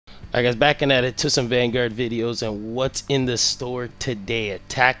Alright guys, backing at it to some Vanguard videos and what's in the store today.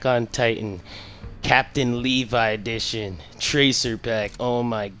 Attack on Titan, Captain Levi edition, Tracer pack. Oh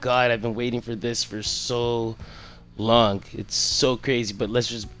my god, I've been waiting for this for so long. It's so crazy, but let's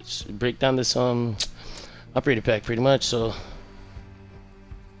just break down this operator pack pretty much. So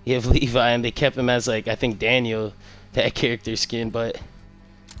you have Levi and they kept him as like, I think Daniel, that character skin, but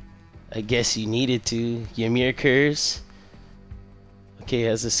I guess you needed to. Ymir Curse. Okay, it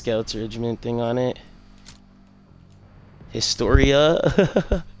has a Scouts Regiment thing on it. Historia.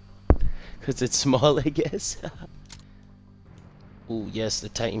 Because it's small, I guess. Oh, yes, the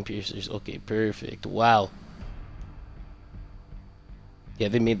Titan Piercers. Okay, perfect. Wow. Yeah,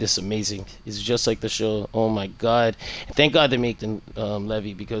 they made this amazing. It's just like the show. Oh my god. And thank god they made them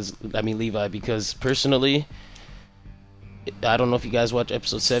Levi because personally, I don't know if you guys watch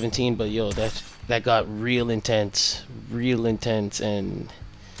episode 17, but yo, that got real intense, and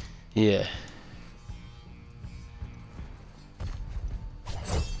yeah.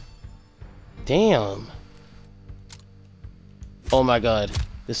 Damn. Oh my god,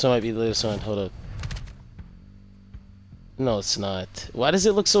 this one might be the latest one. Hold up. No, it's not. Why does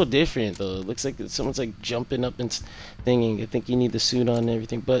it look so different though? It looks like someone's like jumping up and thinging. I think you need the suit on and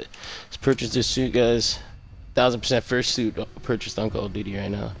everything, but let's purchase this suit, guys. 1000% first suit purchased on Call of Duty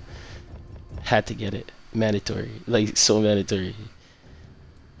right now. Had to get it. Mandatory. Like, so mandatory.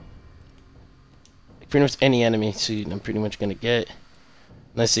 Pretty much any enemy suit I'm pretty much gonna get.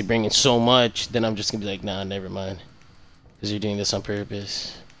 Unless they bring in so much, then I'm just gonna be like, nah, never mind. Because you're doing this on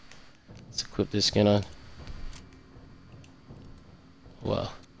purpose. Let's equip this skin on. Wow.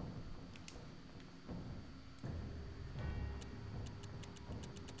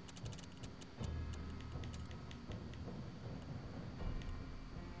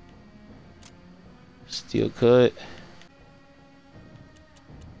 Steel cut.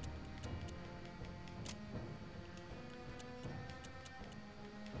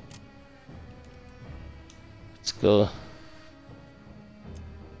 Let's go.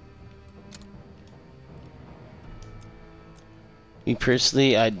 Me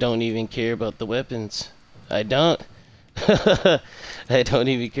personally, I don't even care about the weapons. I don't. I don't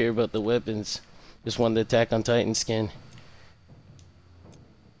even care about the weapons. Just want the Attack on Titan skin.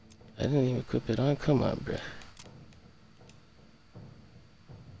 I didn't even equip it on. Come on, bruh.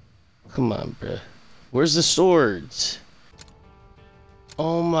 Come on, bruh. Where's the swords?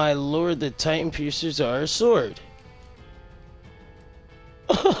 Oh my lord, the Titan Piercers are a sword.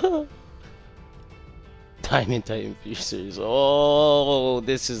 Diamond Titan Piercers. Oh,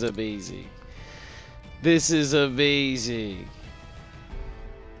 this is amazing. This is amazing.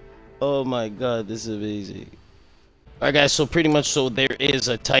 Oh my god, this is amazing. Alright guys, so pretty much there is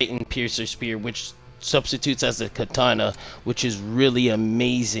a Titan Piercer Spear which substitutes as a katana, which is really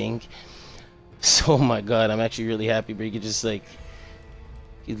amazing. So oh my god, I'm actually really happy, bro. You can just like,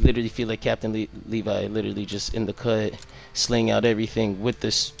 you literally feel like Captain Levi literally just in the cut, slaying out everything with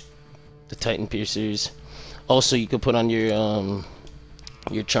the Titan Piercers. Also, you could put on your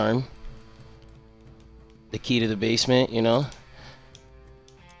charm, the key to the basement, you know.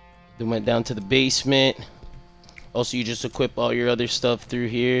 Then went down to the basement. Also, you just equip all your other stuff through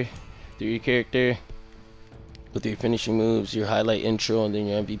here, through your character, with your finishing moves, your highlight intro, and then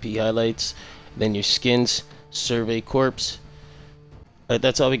your MVP highlights, then your skins, survey corpse.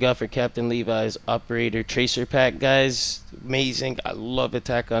 That's all we got for Captain Levi's Operator Tracer pack, guys. Amazing. I love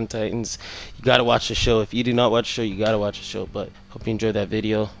Attack on Titans. You gotta watch the show. If you do not watch the show, you gotta watch the show. But hope you enjoyed that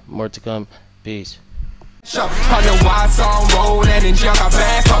video. More to come. Peace. On the wide song road and in junk I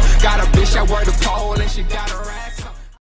back up. Got a bitch that work the pole and she got a rack.